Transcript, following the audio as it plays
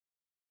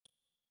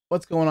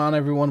What's going on,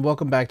 everyone?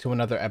 Welcome back to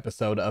another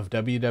episode of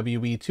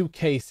WWE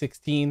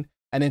 2K16.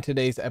 And in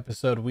today's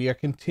episode, we are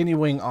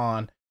continuing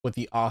on with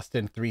the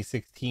Austin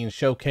 316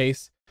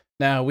 showcase.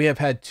 Now, we have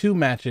had two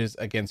matches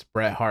against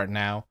Bret Hart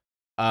now.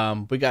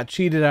 We got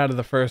cheated out of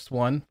the first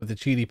one with the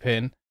cheaty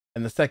pin.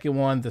 And the second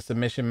one, the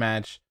submission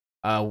match,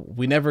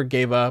 we never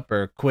gave up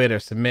or quit or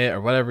submit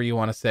or whatever you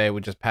want to say. We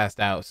just passed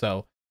out.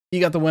 So he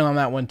got the win on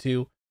that one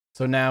too.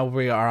 So now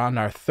we are on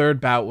our third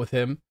bout with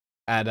him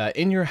at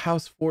In Your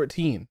House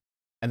 14.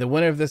 And the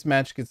winner of this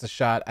match gets a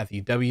shot at the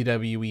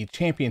WWE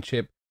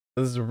Championship.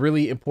 This is a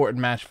really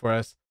important match for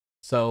us.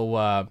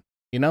 So,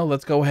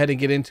 let's go ahead and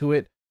get into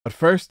it. But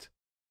first,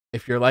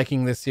 if you're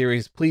liking this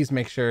series, please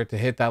make sure to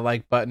hit that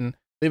like button.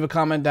 Leave a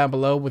comment down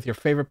below with your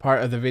favorite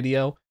part of the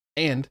video.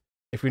 And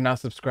if you're not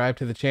subscribed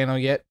to the channel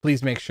yet,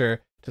 please make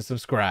sure to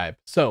subscribe.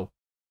 So,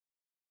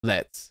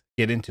 let's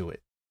get into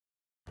it.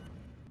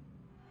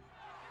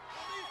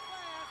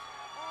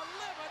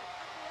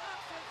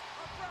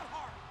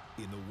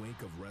 In the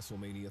wake of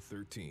WrestleMania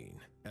 13,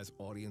 as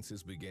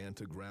audiences began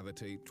to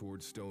gravitate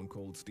towards Stone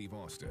Cold Steve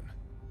Austin,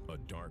 a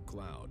dark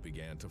cloud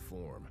began to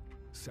form,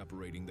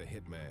 separating the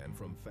Hitman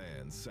from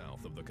fans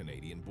south of the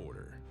Canadian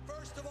border.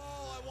 First of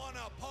all, I want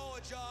to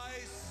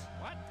apologize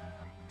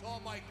to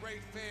all my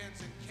great fans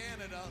in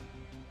Canada.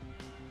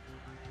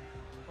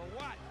 For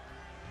what?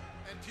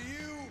 And to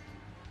you,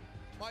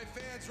 my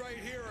fans right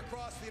here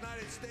across the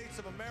United States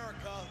of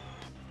America,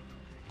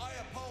 I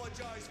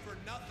apologize for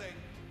nothing.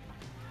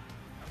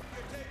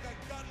 You take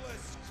a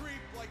gutless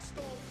creep like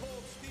Stone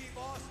Cold Steve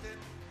Austin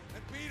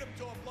and beat him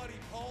to a bloody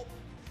pulp.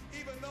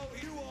 Even though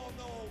you all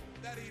know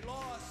that he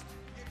lost,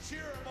 you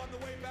cheer him on the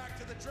way back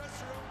to the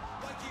dressing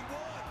room like he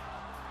won.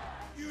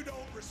 You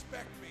don't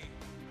respect me.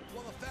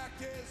 Well, the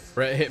fact is,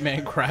 Bret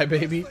Hitman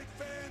Crybaby.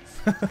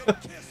 fans can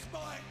kiss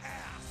my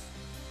ass.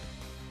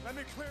 Let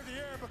me clear the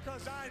air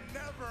because I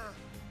never,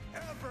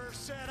 ever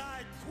said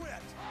I quit.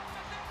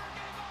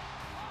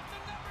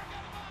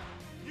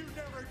 You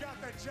never got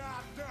the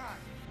job done.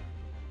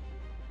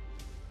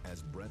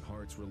 As Bret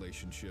Hart's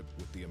relationship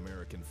with the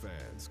American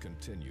fans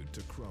continued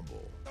to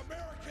crumble,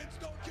 Americans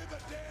don't give a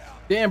damn.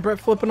 Damn, Bret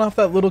flipping off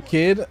that little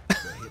kid. the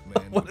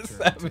Hitman What a returned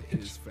to savage.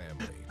 his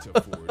family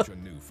to forge a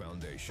new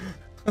foundation.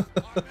 I'm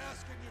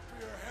asking you for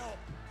your help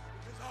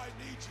because I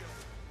need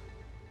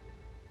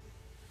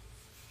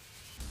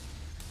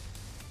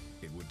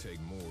you. It would take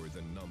more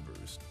than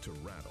numbers to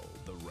rattle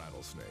the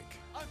rattlesnake.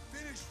 I'm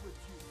finished with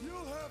you.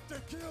 You'll have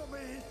to kill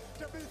me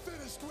to be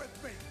finished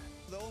with me.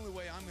 The only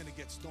way I'm going to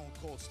get Stone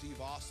Cold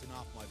Steve Austin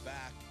off my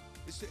back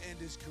is to end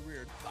his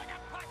career.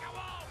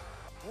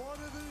 One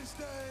of these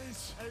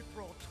days,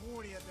 April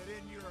 20th at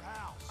In Your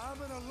House, I'm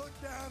gonna look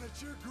down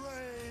at your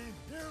grave.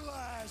 Here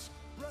lies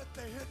Bret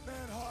the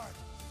Hitman Hart.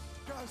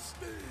 Cause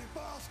Steve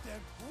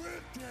Austin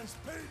whipped his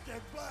pink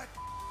and black.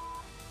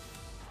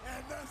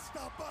 And that's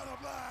the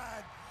bottom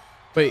line.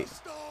 Wait,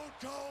 Stone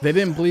Cold they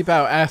didn't bleep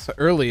out ass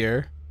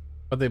earlier,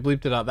 but they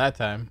bleeped it out that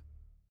time.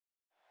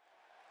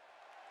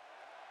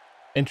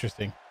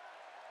 Interesting.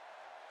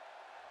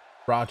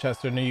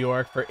 Rochester, New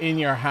York for In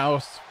Your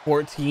House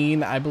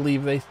 14, I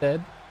believe they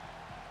said.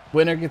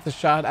 Winner gets a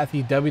shot at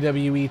the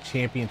WWE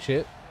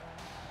Championship.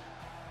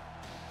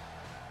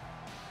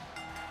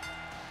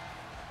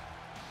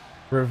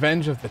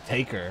 Revenge of the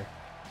Taker.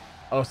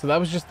 Oh, so that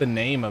was just the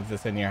name of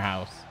this In Your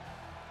House.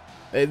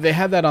 They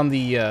had that on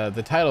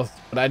the titles,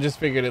 but I just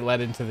figured it led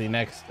into the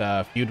next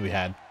feud we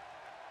had.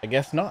 I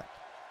guess not.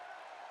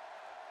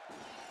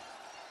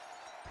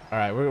 All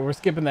right, we're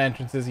skipping the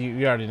entrances.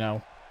 You already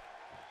know.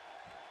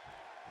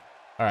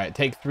 All right,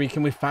 take three.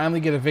 Can we finally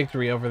get a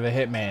victory over the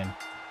Hitman?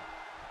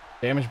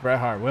 Damage Bret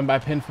Hart. Win by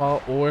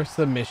pinfall or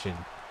submission.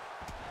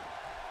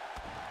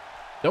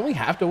 Don't we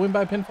have to win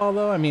by pinfall,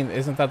 though? I mean,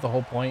 isn't that the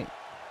whole point?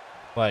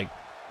 Like,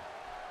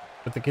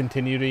 with the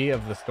continuity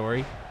of the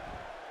story?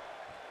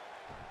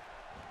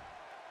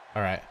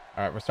 All right,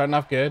 we're starting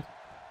off good.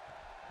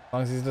 As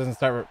long as he doesn't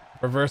start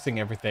reversing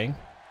everything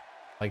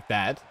like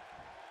that.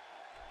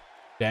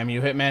 Damn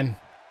you, Hitman.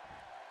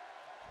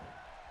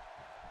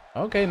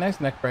 Okay,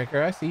 nice neck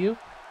breaker. I see you.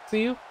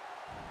 See you.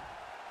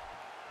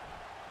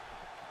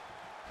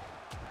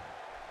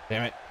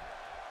 Damn it.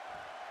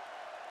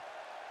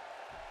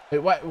 Wait,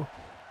 what? What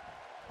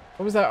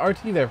was that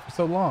RT there for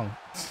so long?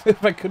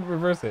 If I couldn't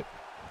reverse it.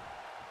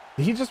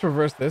 Did he just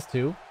reverse this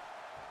too?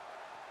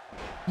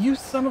 You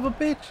son of a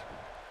bitch.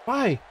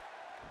 Why?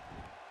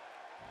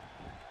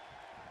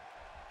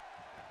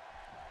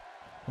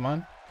 Come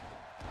on.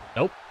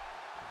 Nope.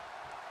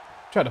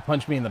 Try to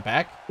punch me in the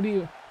back. What are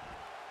you?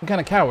 I'm kind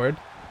of coward.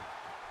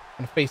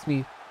 Gonna face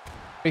me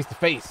face to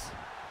face.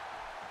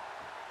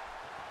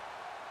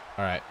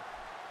 All right,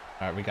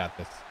 we got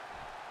this.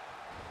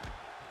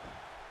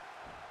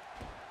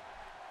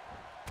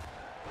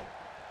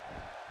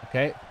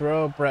 Okay,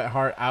 throw Bret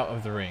Hart out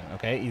of the ring.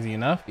 Okay, easy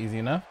enough. Easy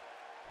enough.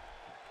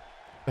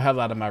 Get the hell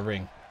out of my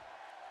ring.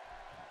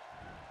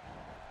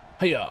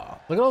 Hiya!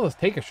 Look at all those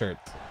Taker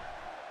shirts.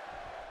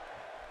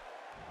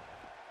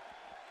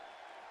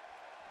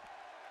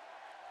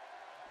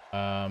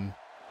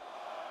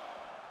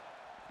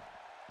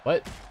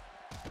 What?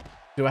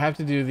 Do I have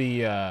to do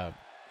the,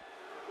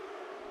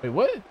 wait,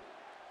 what? Do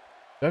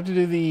I have to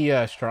do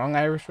the, strong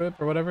Irish whip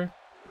or whatever?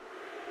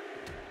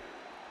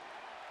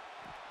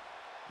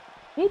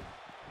 Whoop.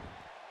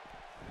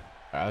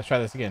 All right, let's try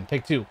this again.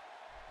 Take 2.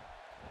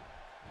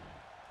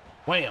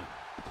 Wham.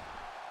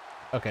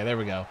 Okay, there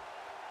we go.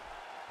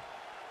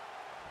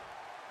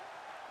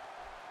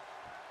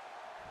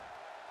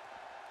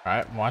 All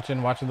right,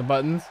 I'm watching the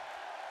buttons.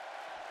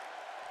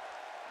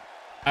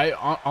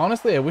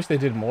 Honestly, I wish they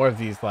did more of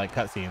these like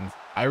cutscenes.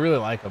 I really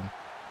like them,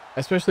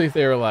 especially if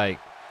they were like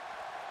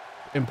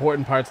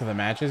important parts of the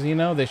matches. You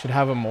know, they should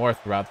have them more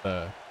throughout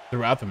the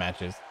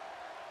matches.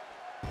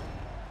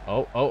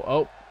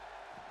 Oh.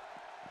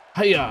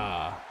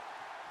 Hiya!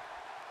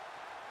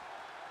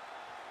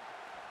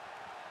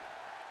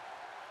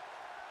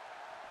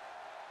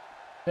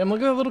 Damn,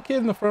 look at that little kid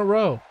in the front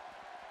row.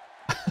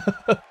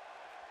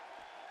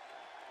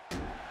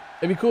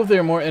 It'd be cool if they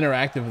were more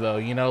interactive though,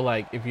 you know,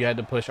 like if you had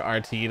to push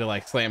RT to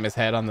like slam his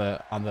head on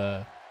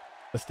the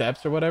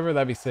steps or whatever,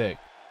 that'd be sick.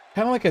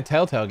 Kind of like a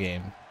Telltale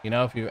game, you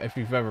know, if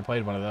you've ever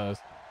played one of those.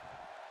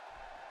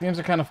 Games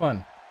are kind of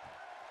fun.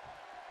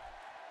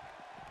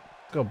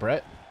 Let's go,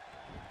 Brett.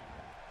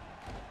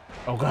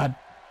 Oh god.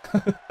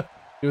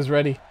 He was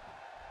ready.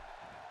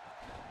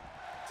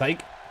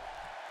 Psych.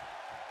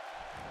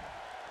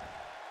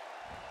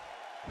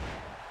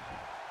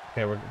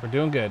 Okay, we're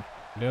doing good.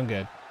 We're doing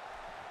good.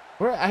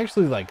 We're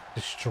actually like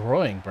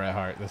destroying Bret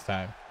Hart this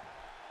time.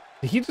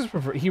 He just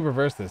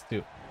reversed this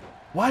too.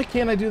 Why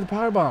can't I do the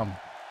power bomb?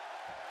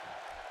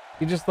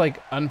 He just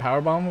like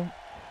unpower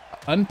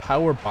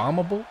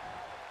bombable?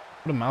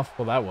 What a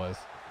mouthful that was.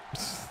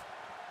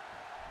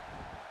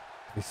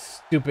 These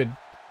stupid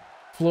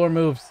floor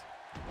moves.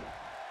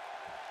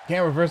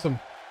 Can't reverse them.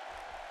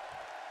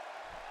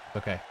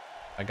 Okay,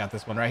 I got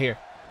this one right here.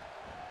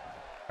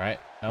 All right,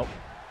 nope.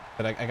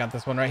 But I got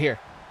this one right here.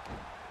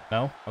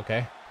 No,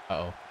 okay.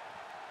 Uh-oh.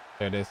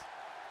 There it is.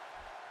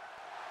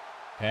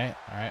 Okay,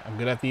 all right. I'm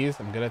good at these.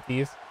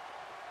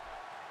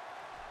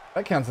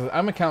 That counts as,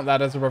 I'm gonna count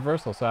that as a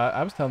reversal. So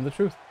I was telling the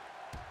truth.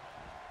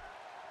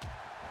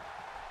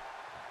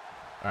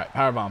 All right,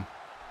 power bomb.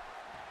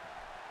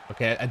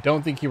 Okay, I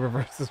don't think he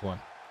reversed this one.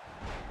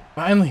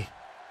 Finally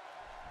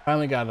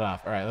got it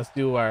off. All right, let's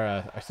do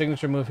our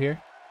signature move here.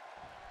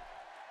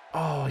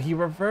 Oh, he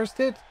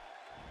reversed it.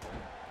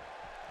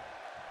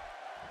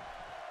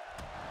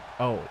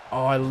 Oh,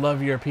 I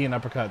love European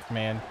uppercuts,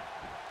 man.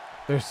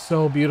 They're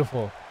so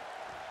beautiful.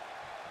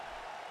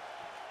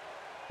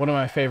 One of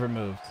my favorite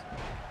moves.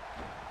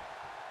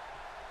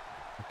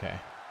 Okay,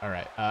 all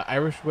right.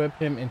 Irish whip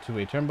him into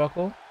a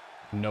turnbuckle.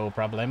 No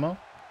problemo.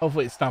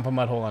 Hopefully stomp a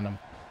mud hole on him.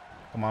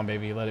 Come on,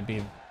 baby, let it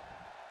be.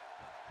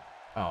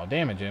 Oh,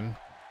 damage him.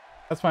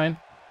 That's fine.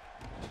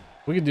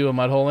 We could do a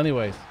mud hole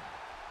anyways.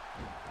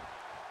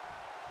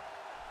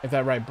 Is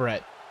that right,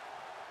 Brett?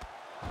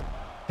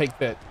 Take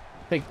that.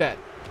 Take that.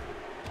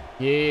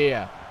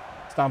 Yeah.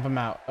 Stomp him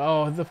out.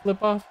 Oh, the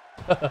flip off?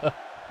 The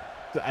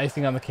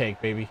icing on the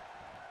cake, baby.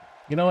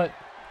 You know what?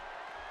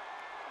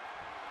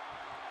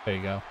 There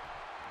you go.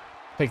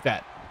 Take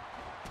that.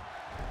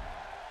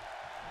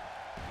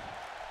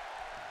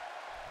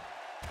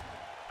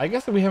 I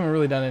guess that we haven't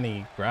really done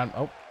any ground.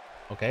 Oh,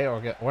 okay,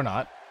 or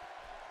not.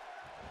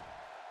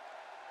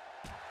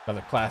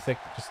 Another classic.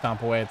 Just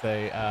stomp away at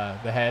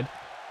the head.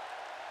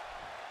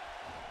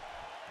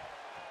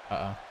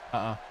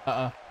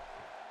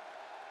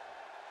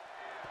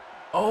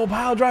 Oh,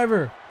 pile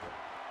driver.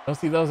 Don't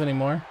see those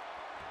anymore.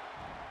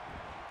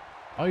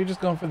 Oh, you're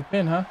just going for the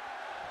pin, huh?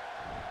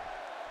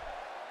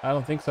 I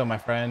don't think so, my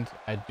friend.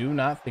 I do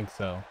not think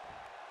so. All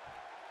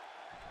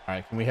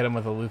right, can we hit him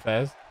with a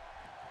Luthez?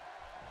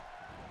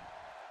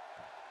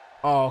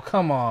 Oh,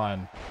 come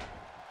on.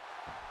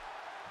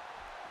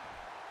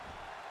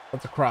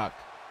 That's a crock.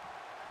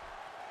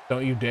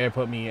 Don't you dare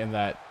put me in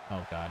that.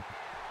 Oh, God.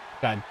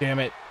 God damn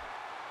it.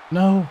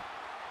 No.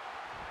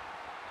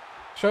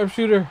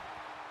 Sharpshooter.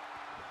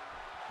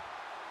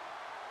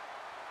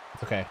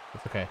 It's okay.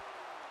 It's okay.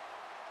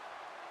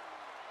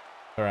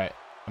 All right.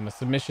 I'm a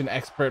submission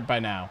expert by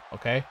now,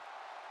 okay?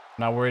 I'm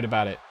not worried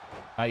about it.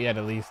 Not yet,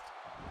 at least.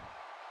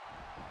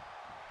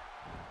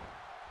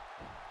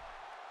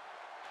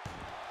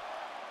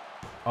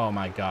 Oh,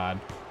 my God.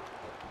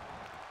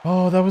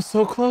 Oh, that was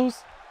so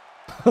close.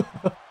 I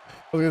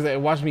was gonna say,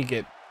 watch me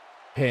get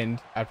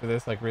pinned after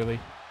this. Like, really?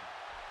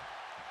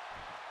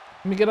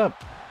 Let me get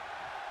up.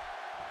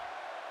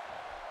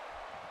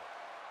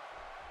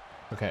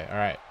 Okay, all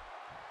right.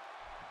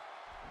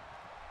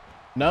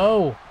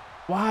 No!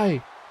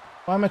 Why?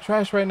 Why am I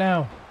trash right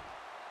now?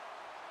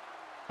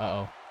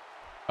 Uh-oh.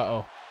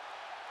 Uh-oh.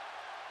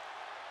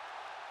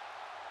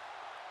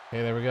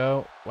 Okay, there we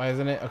go. Why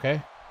isn't it?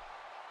 Okay.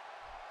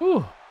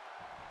 Whew.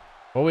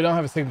 Well, we don't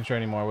have a signature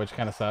anymore, which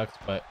kind of sucks,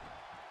 but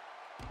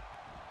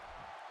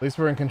at least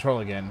we're in control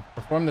again.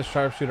 Perform the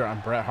sharpshooter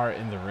on Bret Hart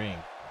in the ring.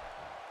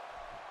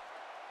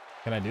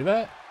 Can I do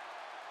that?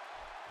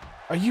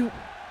 Are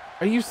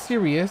you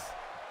serious?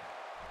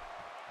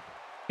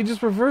 He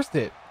just reversed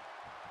it.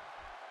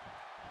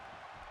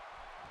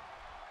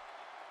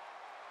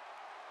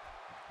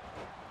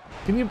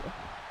 Can you...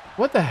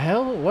 What the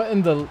hell? What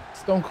in the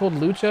Stone Cold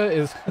Lucha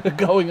is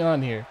going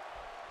on here?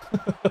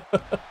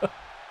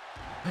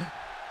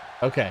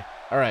 Okay.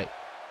 All right.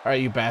 All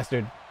right, you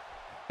bastard.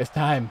 It's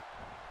time.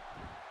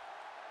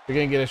 You're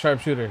going to get a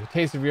sharpshooter. A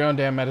taste of your own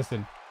damn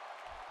medicine.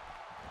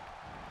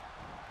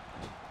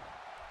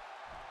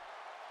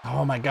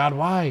 Oh my God,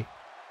 why?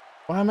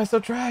 Why am I so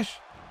trash?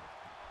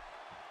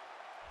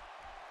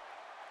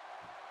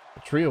 A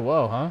tree of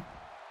woe, huh?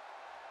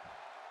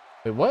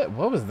 Wait, what?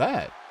 What was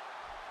that?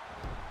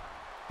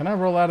 Can I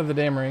roll out of the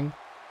damn ring?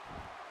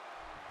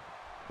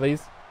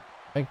 Please?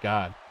 Thank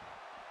God.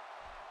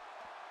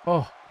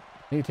 Oh,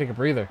 I need to take a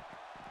breather.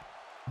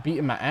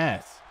 Beating my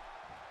ass.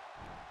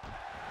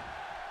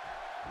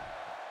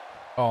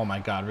 Oh my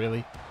God,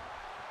 really?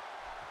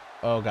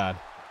 Oh God.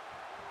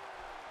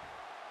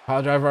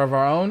 Pile driver of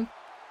our own.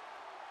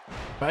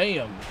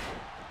 Bam.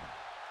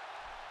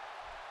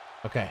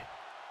 Okay.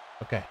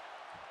 Okay.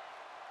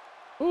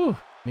 Ooh,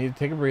 need to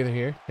take a breather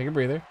here. Take a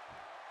breather.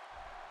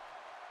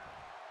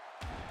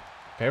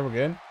 Okay, we're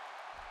good.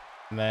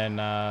 And then,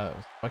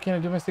 why can't I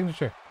do my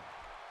signature?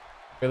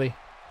 Really?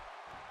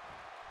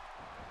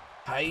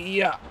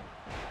 Hiya.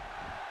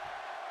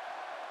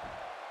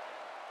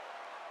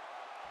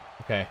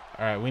 Okay,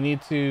 all right. We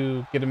need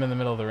to get him in the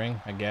middle of the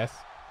ring, I guess.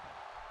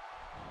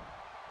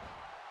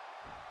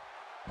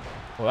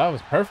 Well, that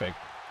was perfect.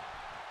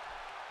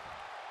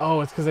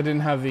 Oh, it's because I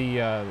didn't have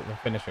the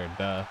finisher.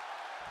 Duh.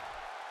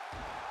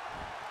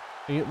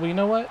 Well, you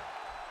know what?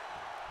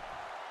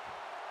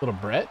 Little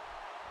Brett.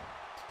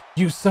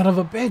 You son of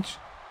a bitch!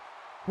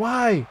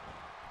 Why?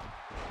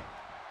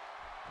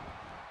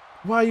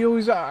 Why are you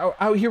always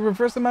out here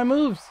reversing my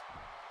moves?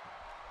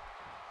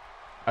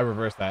 I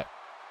reversed that.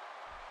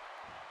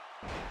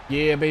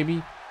 Yeah,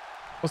 baby.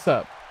 What's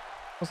up?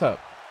 What's up?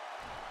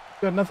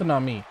 You got nothing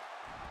on me.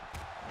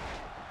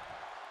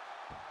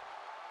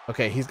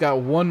 Okay, he's got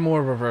one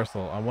more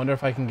reversal. I wonder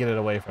if I can get it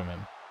away from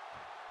him.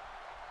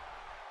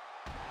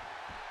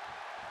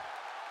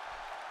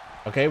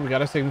 Okay, we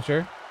got a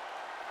signature.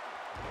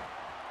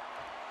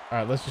 All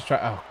right, let's just try.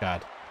 Oh,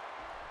 God.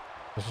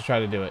 Let's just try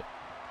to do it.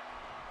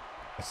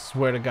 I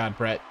swear to God,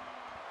 Brett.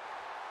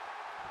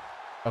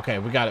 Okay,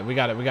 we got it. We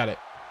got it. We got it.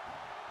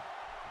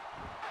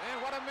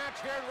 And what a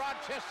match here in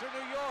Rochester,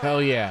 New York.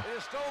 Hell yeah.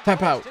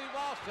 Tap out.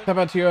 Tap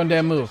out to your own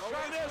damn move.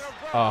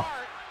 Oh.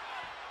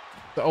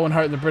 The Owen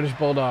Hart and the British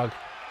Bulldog.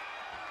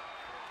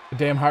 The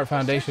damn Hart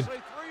Foundation.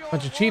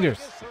 Bunch of cheaters.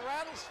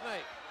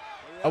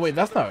 Oh, wait,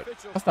 that's not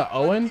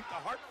Owen.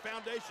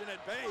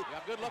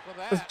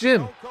 That's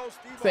Jim.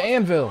 It's the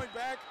Anvil.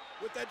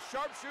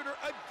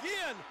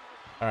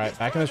 All right,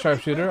 back in the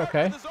sharpshooter.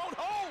 Okay.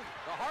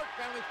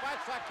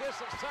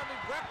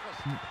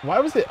 Why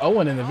was it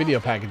Owen in the video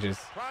packages?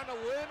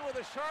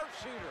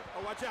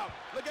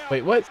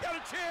 Wait, what?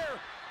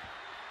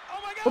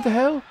 What the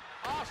hell?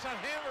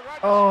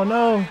 Oh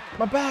no,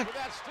 my back.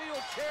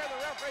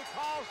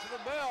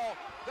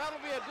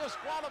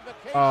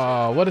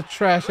 Oh, what a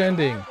trash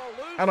ending.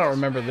 I don't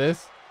remember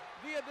this.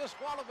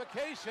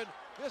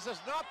 This is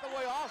not the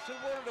way Austin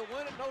wanted to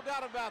win it, no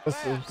doubt about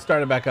that. Let's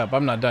start it back up.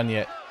 I'm not done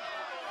yet.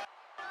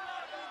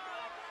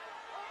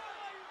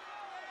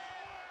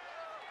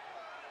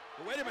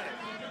 Wait a minute.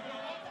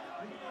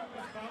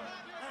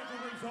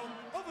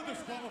 Of the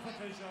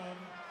disqualification,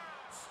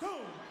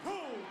 Stone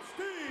Cold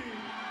Steve.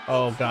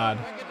 Oh God.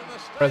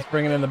 Brett's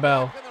bringing in the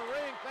bell.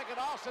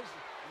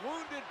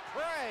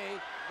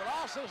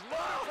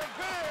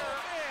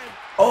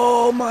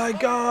 Oh my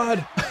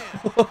God.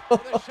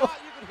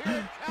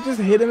 You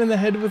just hit him in the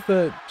head with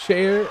the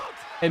chair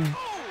and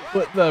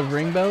put the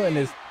ring bell in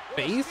his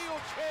face?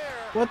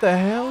 What the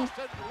hell?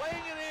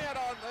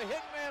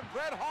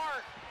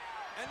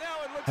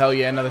 Hell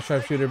yeah, another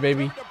sharpshooter,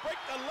 baby.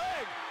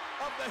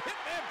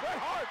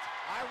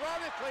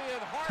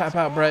 Tap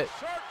out, Brett.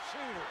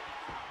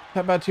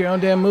 Tap out to your own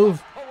damn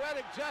move.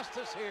 Poetic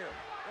justice here.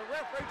 The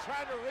referee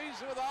trying to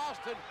reason with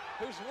Austin,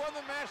 who's won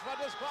the match by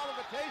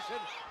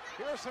disqualification.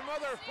 Here are some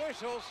other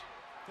officials.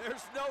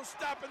 There's no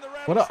stopping the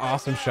rattlesnake. What an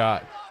awesome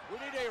shot. We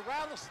need a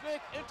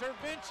rattlesnake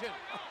intervention.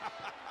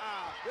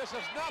 This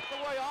is not the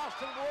way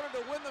Austin wanted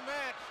to win the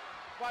match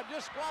by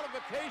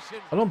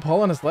disqualification. I don't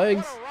pull on his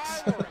legs.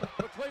 What a rivalry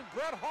between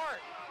Bret Hart,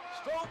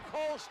 Stone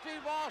Cold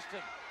Steve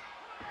Austin,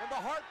 and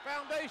the Hart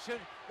Foundation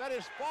that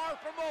is far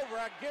from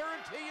over. I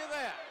guarantee you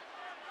that.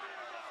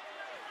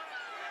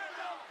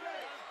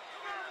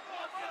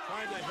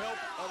 Trying to help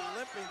a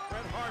limping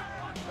Bret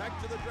Hart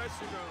back to the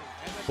dressing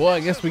room. Well, I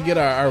guess we get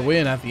our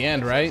win at the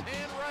end, right?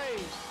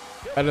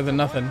 Better than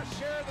nothing.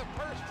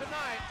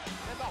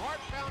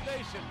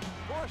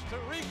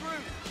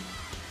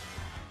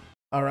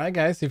 All right,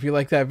 guys, if you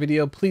like that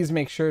video, please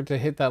make sure to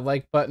hit that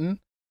like button,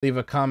 leave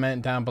a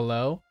comment down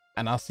below,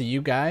 and I'll see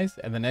you guys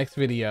in the next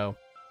video.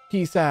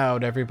 Peace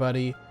out,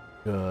 everybody.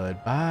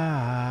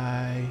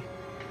 Goodbye.